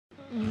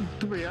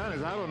To be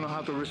honest, I don't know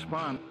how to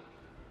respond.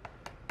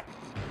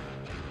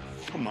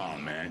 Come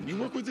on, man. You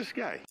work with this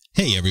guy.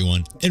 Hey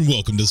everyone, and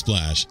welcome to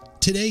Splash.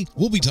 Today,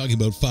 we'll be talking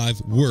about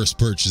 5 worst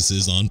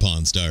purchases on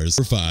Pawn Stars.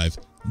 Number 5,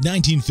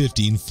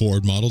 1915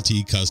 Ford Model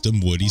T Custom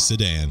Woody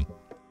Sedan.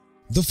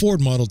 The Ford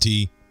Model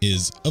T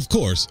is, of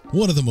course,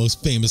 one of the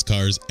most famous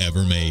cars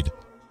ever made.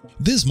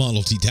 This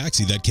Model T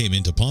taxi that came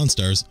into Pawn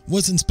Stars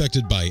was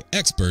inspected by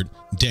expert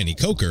Danny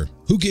Koker,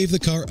 who gave the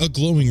car a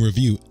glowing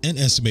review and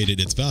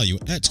estimated its value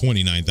at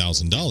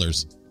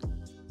 $29,000.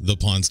 The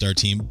Pawn Star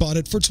team bought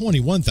it for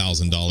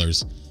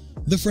 $21,000.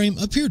 The frame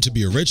appeared to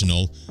be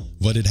original,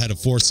 but it had a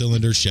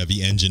 4-cylinder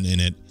Chevy engine in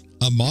it,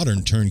 a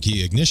modern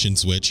turnkey ignition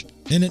switch,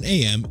 and an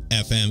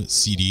AM/FM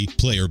CD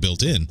player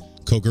built in.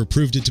 Koker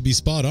proved it to be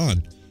spot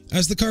on,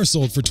 as the car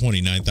sold for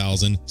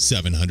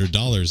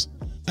 $29,700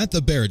 at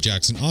the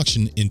Barrett-Jackson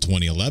auction in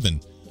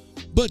 2011.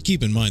 But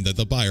keep in mind that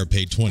the buyer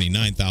paid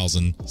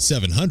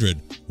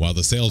 $29,700, while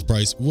the sales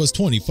price was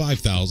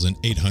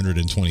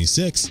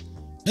 $25,826,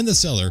 and the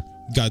seller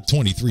got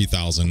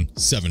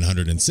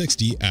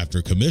 $23,760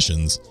 after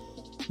commissions,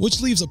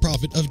 which leaves a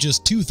profit of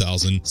just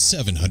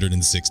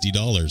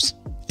 $2,760.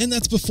 And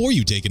that's before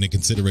you take into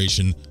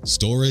consideration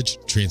storage,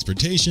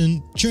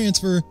 transportation,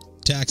 transfer,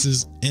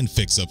 taxes, and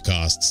fix-up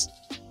costs.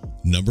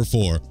 Number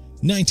 4,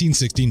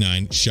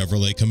 1969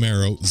 Chevrolet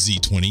Camaro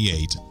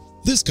Z28.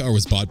 This car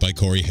was bought by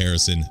Corey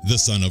Harrison, the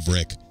son of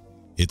Rick.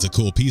 It's a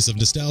cool piece of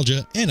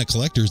nostalgia and a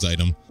collector's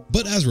item,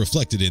 but as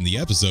reflected in the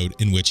episode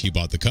in which he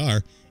bought the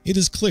car, it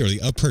is clearly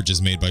a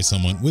purchase made by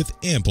someone with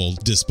ample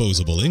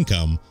disposable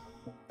income.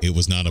 It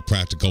was not a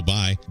practical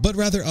buy, but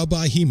rather a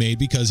buy he made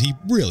because he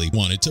really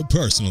wanted to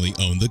personally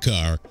own the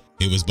car.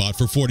 It was bought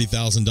for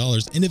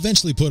 $40,000 and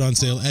eventually put on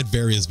sale at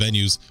various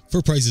venues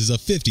for prices of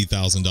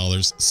 $50,000,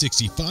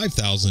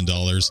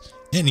 $65,000,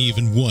 and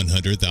even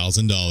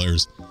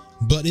 $100,000.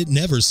 But it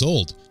never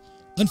sold.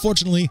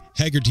 Unfortunately,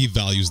 Haggerty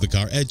values the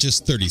car at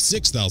just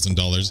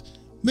 $36,000,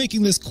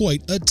 making this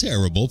quite a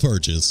terrible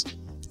purchase.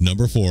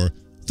 Number 4,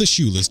 the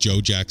Shoeless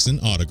Joe Jackson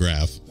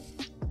autograph.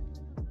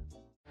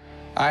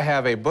 I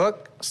have a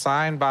book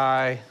signed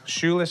by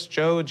Shoeless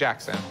Joe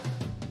Jackson.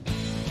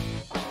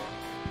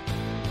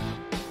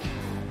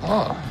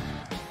 Oh,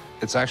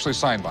 it's actually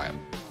signed by him.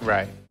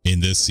 Right. In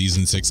this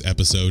Season 6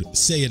 episode,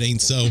 Say It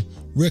Ain't So,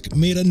 Rick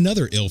made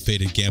another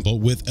ill-fated gamble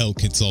without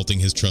consulting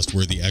his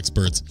trustworthy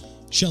experts,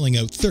 shelling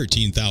out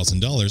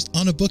 $13,000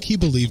 on a book he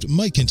believed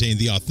might contain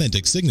the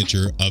authentic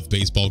signature of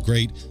baseball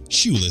great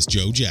Shoeless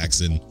Joe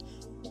Jackson.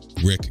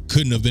 Rick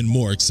couldn't have been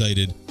more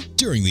excited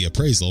during the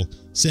appraisal,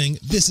 saying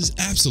this is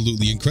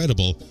absolutely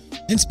incredible,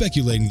 and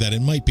speculating that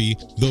it might be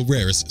the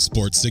rarest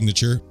sports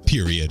signature,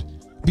 period,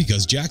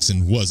 because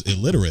Jackson was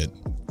illiterate.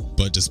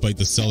 But despite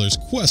the seller's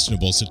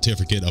questionable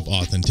certificate of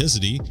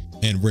authenticity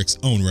and Rick's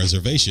own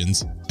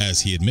reservations,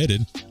 as he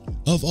admitted,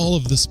 of all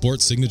of the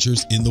sports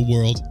signatures in the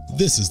world,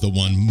 this is the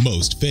one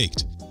most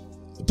faked.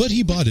 But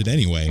he bought it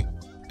anyway.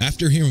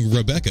 After hearing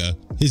Rebecca,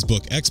 his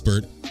book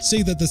expert,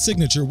 say that the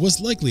signature was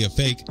likely a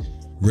fake,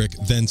 Rick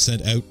then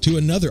sent out to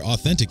another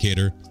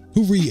authenticator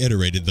who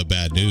reiterated the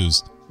bad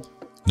news.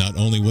 Not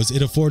only was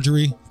it a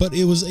forgery, but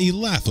it was a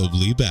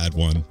laughably bad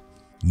one.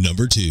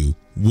 Number 2,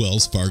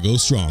 Wells Fargo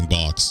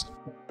Strongbox.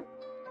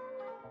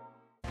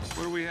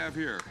 What do we have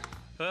here?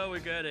 Well, we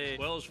got a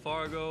Wells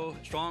Fargo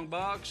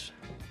Strongbox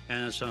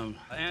and some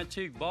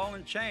antique ball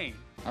and chain.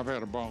 I've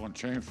had a ball and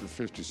chain for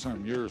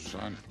 50-some years,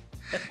 son.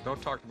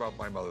 Don't talk about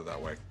my mother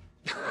that way.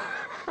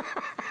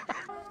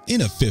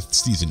 In a 5th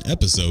season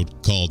episode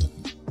called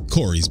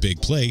Corey's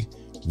Big Play,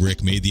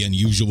 Rick made the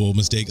unusual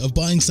mistake of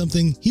buying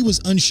something he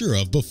was unsure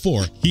of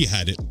before he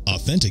had it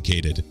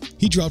authenticated.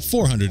 He dropped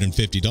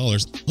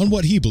 $450 on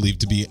what he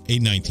believed to be a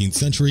 19th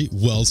century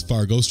Wells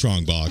Fargo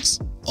Strongbox,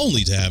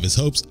 only to have his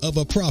hopes of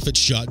a profit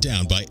shot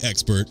down by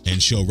expert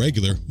and show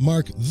regular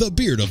Mark the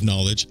Beard of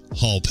Knowledge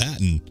Hall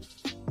Patton,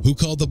 who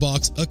called the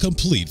box a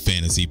complete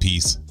fantasy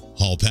piece.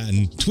 Hall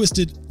Patton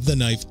twisted the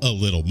knife a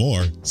little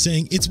more,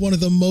 saying it's one of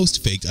the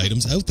most faked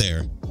items out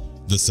there.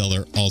 The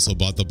seller also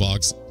bought the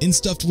box and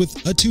stuffed with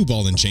a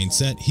 2-ball and chain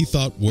set he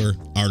thought were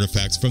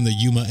artifacts from the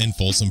Yuma and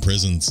Folsom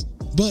prisons.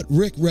 But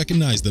Rick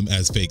recognized them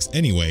as fakes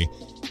anyway,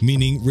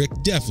 meaning Rick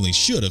definitely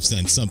should have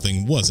sensed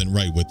something wasn't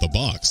right with the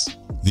box.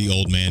 The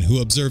old man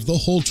who observed the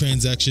whole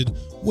transaction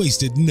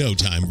wasted no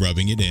time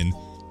rubbing it in,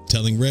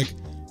 telling Rick,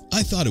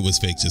 "I thought it was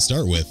fake to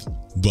start with,"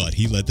 but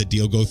he let the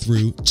deal go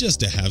through just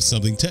to have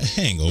something to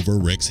hang over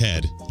Rick's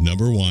head.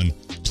 Number 1,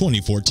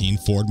 2014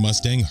 Ford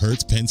Mustang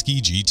Hertz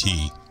Penske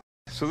GT.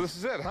 So this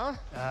is it, huh?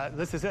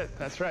 This is it.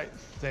 That's right.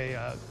 It's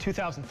a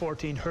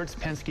 2014 Hertz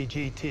Penske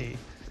GT.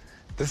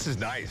 This is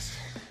nice.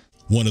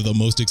 One of the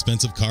most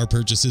expensive car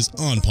purchases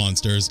on Pawn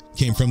Stars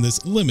came from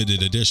this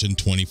limited edition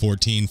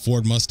 2014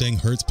 Ford Mustang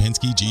Hertz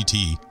Penske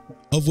GT,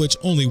 of which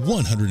only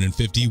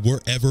 150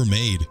 were ever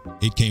made.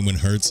 It came when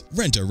Hertz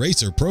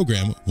Rent-A-Racer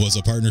program was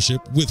a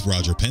partnership with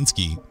Roger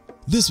Penske.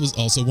 This was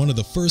also one of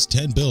the first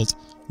 10 built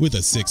with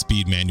a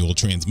 6-speed manual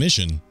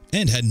transmission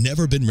and had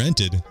never been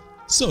rented,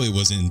 so it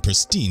was in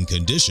pristine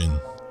condition.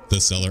 The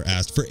seller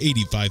asked for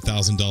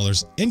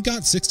 $85,000 and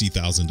got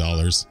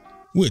 $60,000,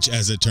 which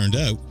as it turned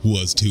out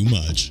was too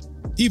much.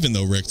 Even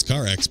though Rick's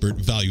car expert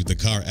valued the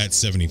car at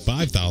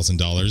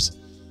 $75,000,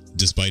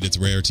 despite its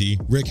rarity,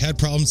 Rick had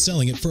problems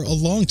selling it for a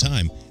long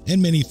time, and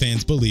many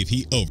fans believe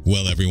he owed.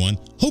 Well everyone,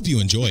 hope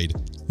you enjoyed.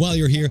 While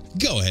you're here,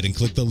 go ahead and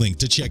click the link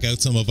to check out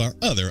some of our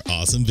other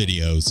awesome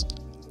videos.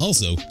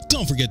 Also,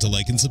 don't forget to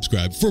like and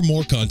subscribe for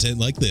more content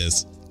like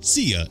this.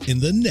 See ya in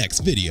the next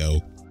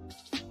video.